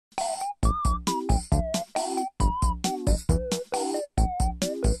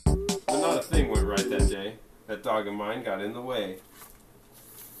today. That dog of mine got in the way.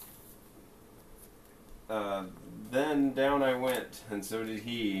 Then down I went, and so did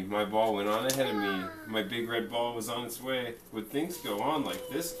he. My ball went on ahead of me. My big red ball was on its way. Would things go on like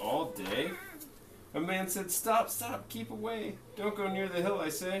this all day? A man said, "Stop, stop, keep away. Don't go near the hill," I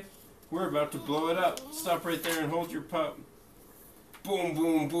say. "We're about to blow it up. Stop right there and hold your pup." Boom,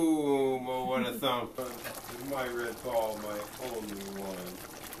 boom, boom. Oh, what a thump. My red ball, my only one.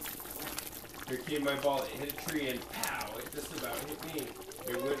 Here came my ball. It hit a tree and pow, it just about hit me.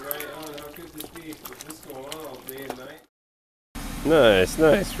 It went right on. How could this be? Would this go on all day and night? Nice,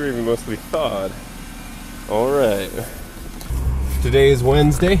 nice. We're even mostly thawed. Alright. Today is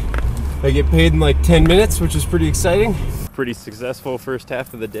Wednesday. I get paid in like 10 minutes, which is pretty exciting. Pretty successful first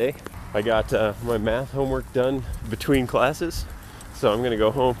half of the day. I got my math homework done between classes. So I'm gonna go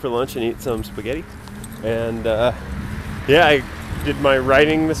home for lunch and eat some spaghetti. And yeah, I did my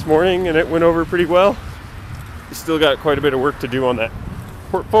writing this morning and it went over pretty well. Still got quite a bit of work to do on that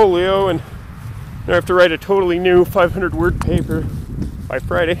portfolio, and I have to write a totally new 500 word paper by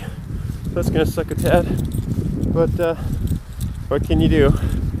Friday. That's gonna suck a tad, but what can you do?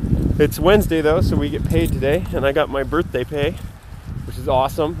 It's Wednesday though, so we get paid today, and I got my birthday pay, which is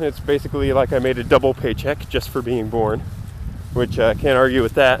awesome. It's basically like I made a double paycheck just for being born, which I can't argue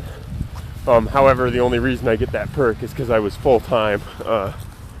with that. However, the only reason I get that perk is because I was full-time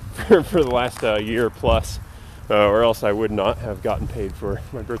for the last year plus, or else I would not have gotten paid for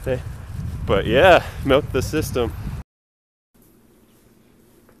my birthday. But yeah, milk the system.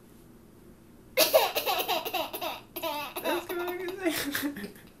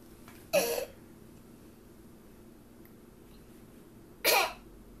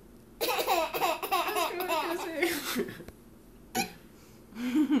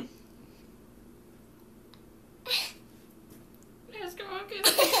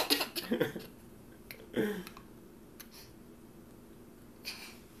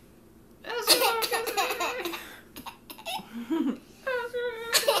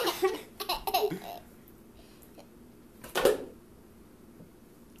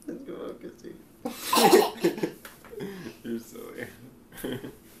 You're silly. Let's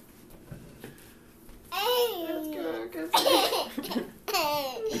go, Kissy.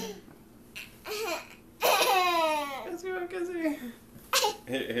 Let's go, Kissy.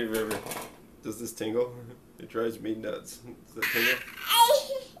 Hey, River. Does this tingle? It drives me nuts. Does that tingle?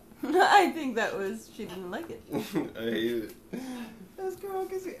 I think that was, she didn't like it. I hate it. Let's go,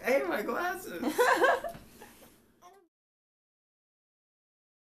 Kissy. I hate my glasses.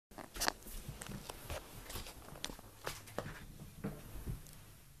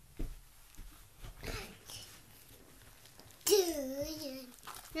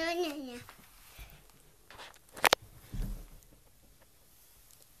 No.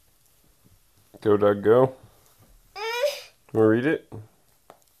 Go, Doug, go. Wanna read it?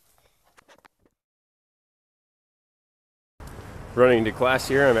 Running to class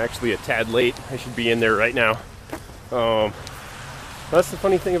here. I'm actually a tad late. I should be in there right now. That's the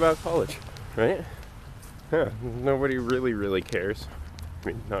funny thing about college, right? Yeah, nobody really cares. I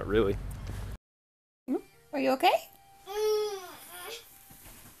mean, not really. Are you okay?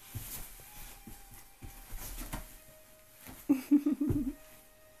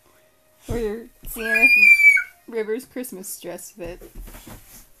 We're seeing if River's Christmas dress fit,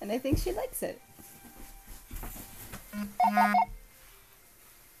 and I think she likes it.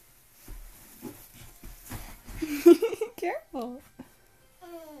 Careful.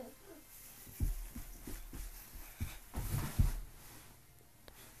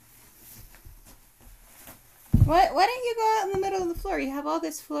 Why don't you go out in the middle of the floor? You have all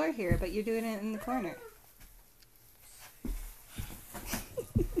this floor here, but you're doing it in the corner.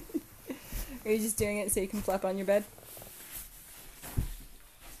 Are you just doing it so you can flop on your bed?